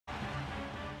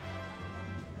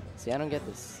See, I don't get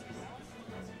this.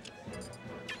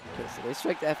 Okay, so they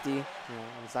strike the FD. Yeah,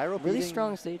 Xyro Really beating,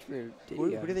 strong stage for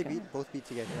Diddy. Who did they both beat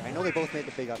together? I know they both made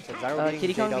the big upset. Xyro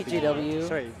beating Kiddykong beat JW.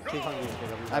 Sorry, Kiddykong beat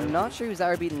JW. I'm not sure who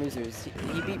Xyro beat in losers.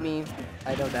 He beat me.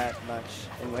 I know that much.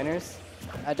 In winners,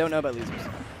 I don't know about losers.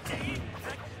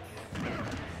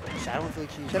 Shadow and Philly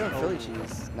Cheese. Shadow and Philly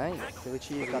Cheese. Nice. Philly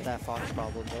Cheese got that Fox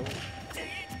problem, though.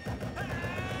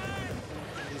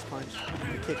 His punch.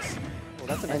 He kicks. Well,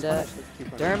 that's a nice punch.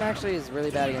 Durham actually is really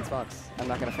bad against Fox. I'm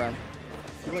not going to front.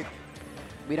 I feel like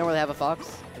we don't really have a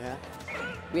Fox. Yeah.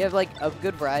 We have like a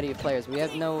good variety of players. We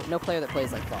have no player that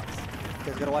plays like Fox. You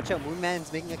guys gotta watch out.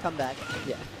 Moonman's making a comeback.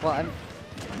 Yeah. Well, I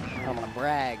don't want to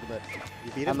brag, but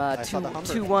you beat him? I'm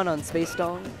 2-1 on Space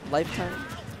Stone Lifetime.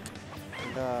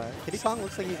 And Kiddykong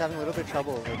looks like he's having a little bit of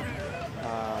trouble with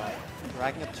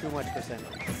racking up too much percent.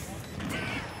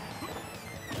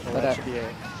 So that should be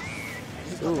it.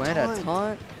 Ooh, and a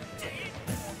taunt.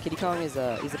 Kiddykong is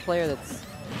he's a player that's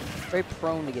very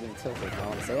prone to getting tilted, I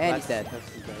want to say. And he's dead.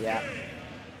 Yeah.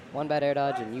 One bad air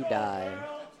dodge and you die.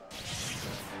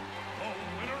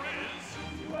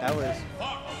 That was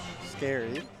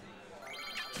scary.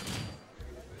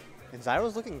 And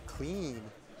Xyro's looking clean.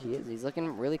 He is. He's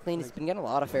looking really clean. He's been getting a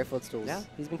lot of fair footstools. Yeah.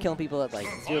 He's been killing people at like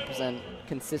 0%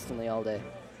 consistently all day.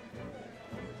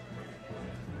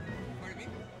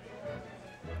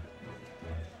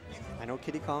 I know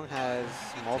Kiddykong has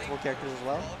multiple characters as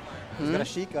well. He's got a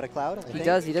Sheik, got a Cloud. He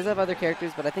does. He does have other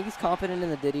characters, but I think he's confident in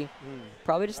the Diddy.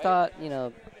 Probably just thought, you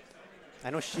know. I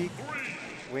know Sheik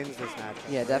wins this match.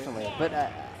 Yeah, definitely. But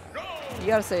you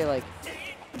gotta say, like,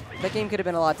 that game could have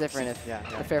been a lot different if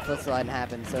the fair footstool hadn't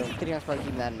happened. So Kiddykong's probably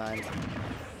keeping that in mind.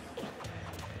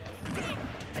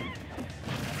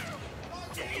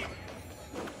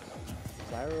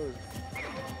 Xyro's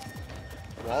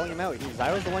walling him out.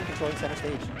 Xyro's the one controlling center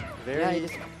stage. Yeah, he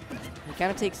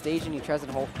kind of takes stage and he tries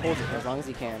to hold it for as long as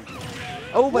he can.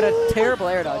 Oh, but a terrible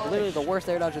air dodge. Literally the worst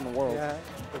air dodge in the world. Yeah.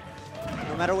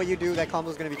 No matter what you do, that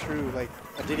combo is going to be true, like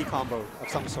a Diddy combo of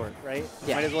some sort, right?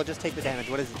 Yeah. Might as well just take the damage.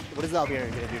 What is the Albier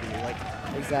going to do to you? Like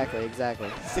exactly.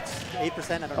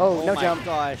 8%. I don't know. Oh, no jump.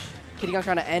 Gosh. Kiddykong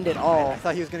trying to end it all. I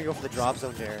thought he was going to go for the drop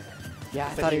zone there. Yeah, I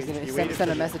thought he was going to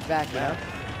send a message back. Yeah.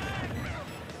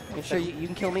 Make sure you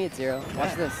can kill me at 0.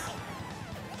 Watch this.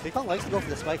 Kiddykong likes to go for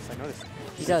the spikes, I noticed.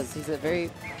 He does. He's a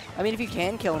very... I mean, if you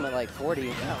can kill him at like 40,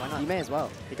 why not? You may as well.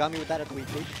 He got me with that at the weak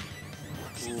lead.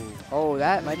 Oh,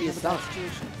 that might be a stop.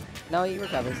 No, he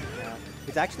recovers. Yeah.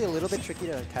 It's actually a little bit tricky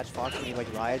to catch Fox when he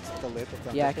like rides the lip of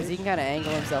the Yeah, because he can kind of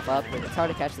angle himself up, but it's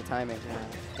hard to catch the timing.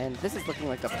 Yeah. And this is looking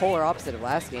like the polar opposite of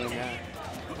last game. Yeah.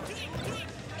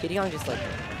 Kiddykong just like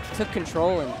took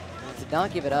control and did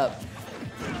not give it up.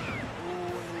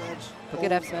 Look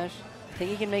at F smash.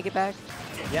 Think he can make it back?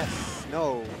 Yes.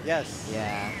 No. Yes.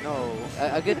 Yeah. No.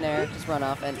 A good nair, just run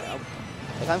off. And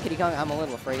if I'm Kiddykong, I'm a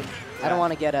little afraid. I don't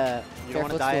want to get a fair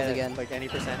footstools again. Like any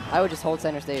percent. I would just hold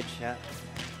center stage. Yeah.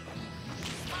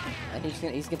 And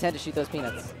he's content to shoot those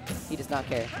peanuts. He does not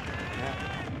care. Yeah.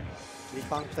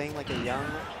 Kiddykong playing like a young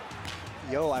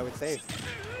Yo, I would say.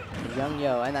 A young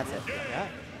Yo, and that's it. Yeah.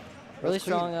 Really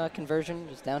strong conversion,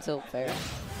 just down tilt, fair.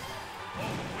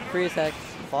 Free attack.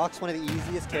 Fox, one of the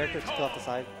easiest characters to kill off the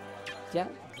side. Yeah,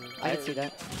 I can see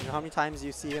that. You know how many times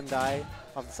you see him die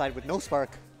off the side with no spark?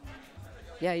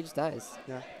 Yeah, he just dies.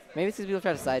 Yeah. Maybe it's because people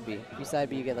try to side B. If you side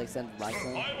B, you get like sent to black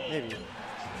zone. Maybe.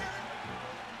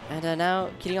 And now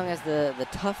Kiddykong has the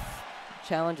tough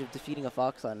challenge of defeating a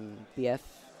Fox on BF.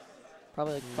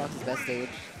 Probably like Fox's best stage.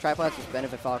 Tripods just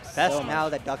benefit Fox Best so much. now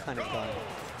that Duck Hunt is gone.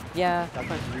 Yeah. Duck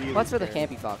Hunt's really That's for the scary.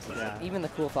 campy Foxes. Yeah. Like, even the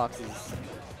cool Foxes,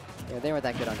 you know, they weren't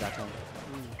that good on Duck Hunt.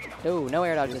 Oh, no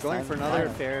air dodge this time. Going for another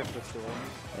fair footstool.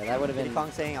 Yeah, that would have been...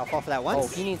 Kiddykong saying, I'll fall for that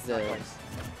once. Oh, he needs to...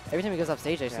 Every time he goes off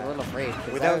stage, I just get a little afraid.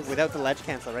 Without the ledge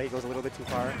cancel, right? He goes a little bit too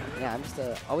far. Yeah, I'm just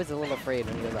always a little afraid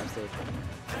when he goes off stage.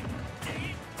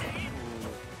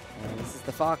 And this is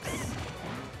the Fox.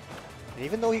 And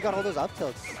even though he got all those up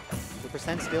tilts, the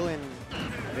percent still in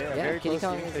very close to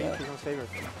Kiddykong's favor.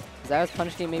 Xyro's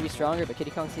punish game may be stronger, but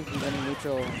Kiddykong seems to be winning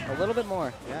neutral a little bit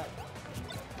more. Yeah.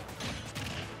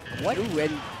 What? Ooh,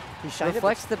 and he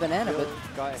reflects the banana,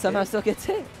 but somehow still gets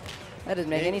hit. That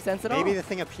doesn't make any sense at all. Maybe the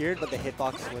thing appeared, but the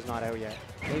hitbox was not out yet.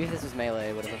 Maybe if this was melee,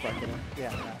 it would have reflected him.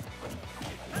 Yeah.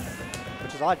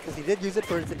 Which is odd, because he did use it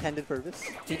for its intended purpose.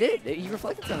 He did. He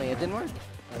reflected something. It didn't work.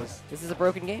 This is a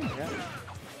broken game. Yeah.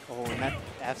 Oh, and that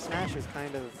F smash is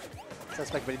kind of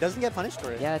suspect, but he doesn't get punished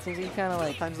for it. Yeah, it seems like he kind of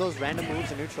like... Sometimes those random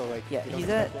moves in neutral, like... Yeah, he's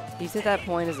at that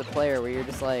point as a player where you're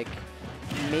just like,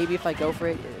 maybe if I go for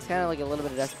it, it's kind of like a little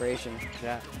bit of desperation.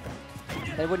 Yeah.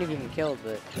 That wouldn't even been killed,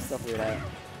 but he still threw it out.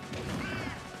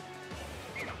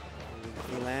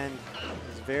 land.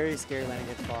 He's very scary landing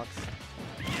against Fox.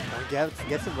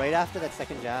 Gets him right after that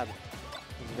second jab.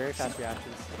 Very fast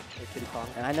reactions with Kiddykong.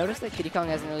 And I noticed that Kiddykong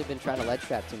hasn't really been trying to ledge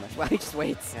trap too much. Wow, he just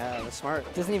waits. Yeah, that's smart.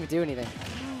 Doesn't even do anything.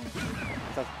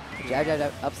 Jab, jab,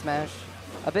 jab, up smash.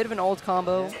 A bit of an old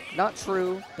combo. Yeah. Not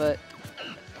true, but,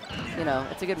 you know,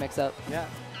 it's a good mix-up. Yeah.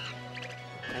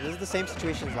 And this is the same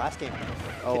situation as last game.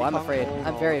 Oh, Kiddykong, I'm afraid.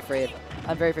 I'm very afraid.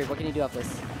 I'm very afraid. What can you do off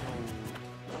this?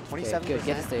 27%. Okay, good.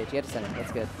 Get to stage. Get to center.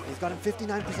 That's good. He's got him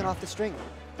 59% off the string.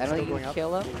 I don't think he can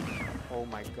kill up. Oh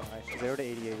my gosh. 0 to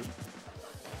 88.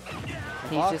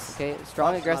 He's just, okay,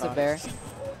 strong aggressive bear.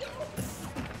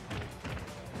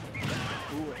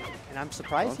 Ooh, and I'm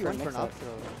surprised he went for an up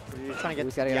throw. You're trying to get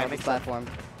he's got to get on the platform.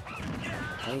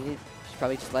 I think he should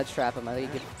probably just ledge trap him. I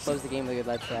think he could close the game with a good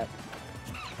ledge trap.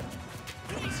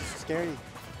 This is scary.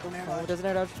 Don't air dodge. Doesn't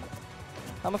air dodge.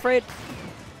 I'm afraid.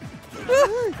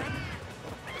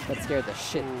 That scared the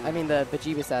shit. I mean, the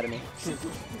bejeebus out of me.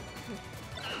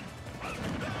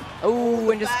 Oh,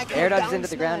 and just air dodges into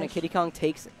the ground, and Kiddykong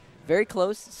takes it. Very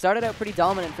close. Started out pretty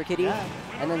dominant for Kiddy,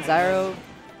 and then Xyro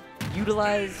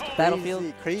utilized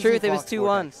Battlefield. Truth, it was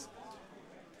 2-1.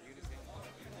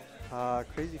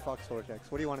 Crazy Fox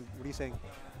Vortex. What are you saying?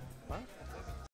 Huh?